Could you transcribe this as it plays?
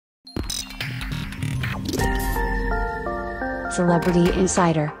Celebrity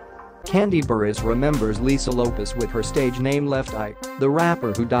Insider. Kandi Burruss remembers Lisa Lopes with her stage name Left Eye, the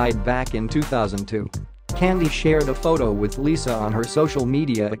rapper who died back in 2002. Kandi shared a photo with Lisa on her social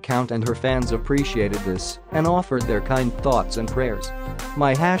media account and her fans appreciated this and offered their kind thoughts and prayers.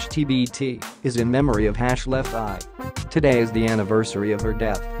 My #TBT is in memory of #Left Eye. Today is the anniversary of her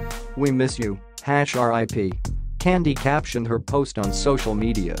death. We miss you, #RIP. Kandi captioned her post on social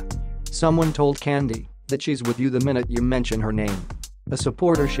media. Someone told Kandi that she's with you the minute you mention her name. A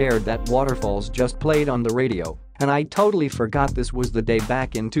supporter shared that Waterfalls just played on the radio, and I totally forgot this was the day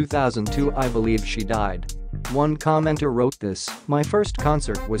back in 2002 I believe she died. One commenter wrote this, my first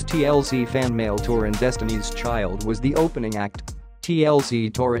concert was TLC fan mail tour and Destiny's Child was the opening act. TLC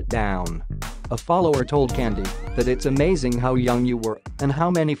tore it down. A follower told Kandi that it's amazing how young you were and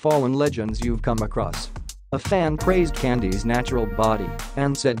how many fallen legends you've come across. A fan praised Kandi's natural body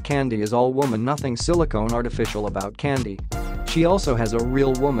and said Kandi is all woman, nothing silicone artificial about Kandi. She also has a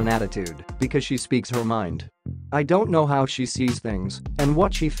real woman attitude because she speaks her mind. I don't know how she sees things and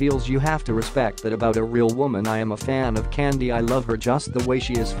what she feels, you have to respect that about a real woman. I am a fan of Kandi, I love her just the way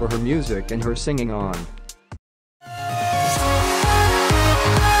she is for her music and her singing on